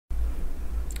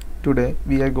Today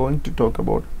we are going to talk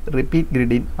about repeat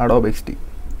grid in Adobe XD.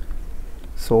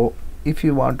 So if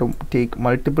you want to take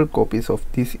multiple copies of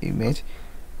this image,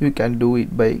 you can do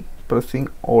it by pressing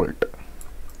Alt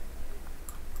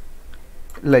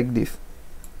like this.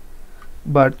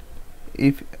 But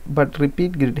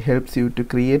repeat grid helps you to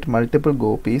create multiple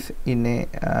copies in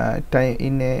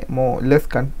a more less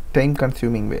time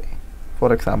consuming way.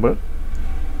 For example,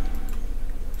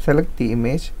 select the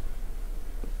image,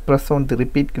 press on the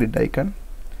repeat grid icon.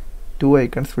 Two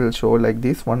icons will show like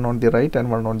this, one on the right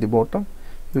and one on the bottom.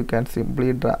 You can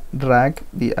simply drag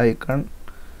the icon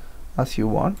as you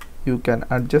want. You can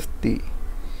adjust the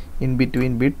in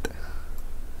between width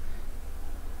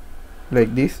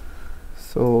like this.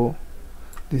 So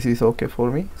this is okay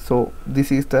for me. So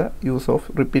this is the use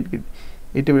of repeat grid.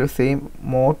 It will save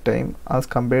more time as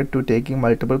compared to taking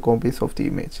multiple copies of the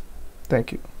image.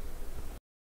 Thank you.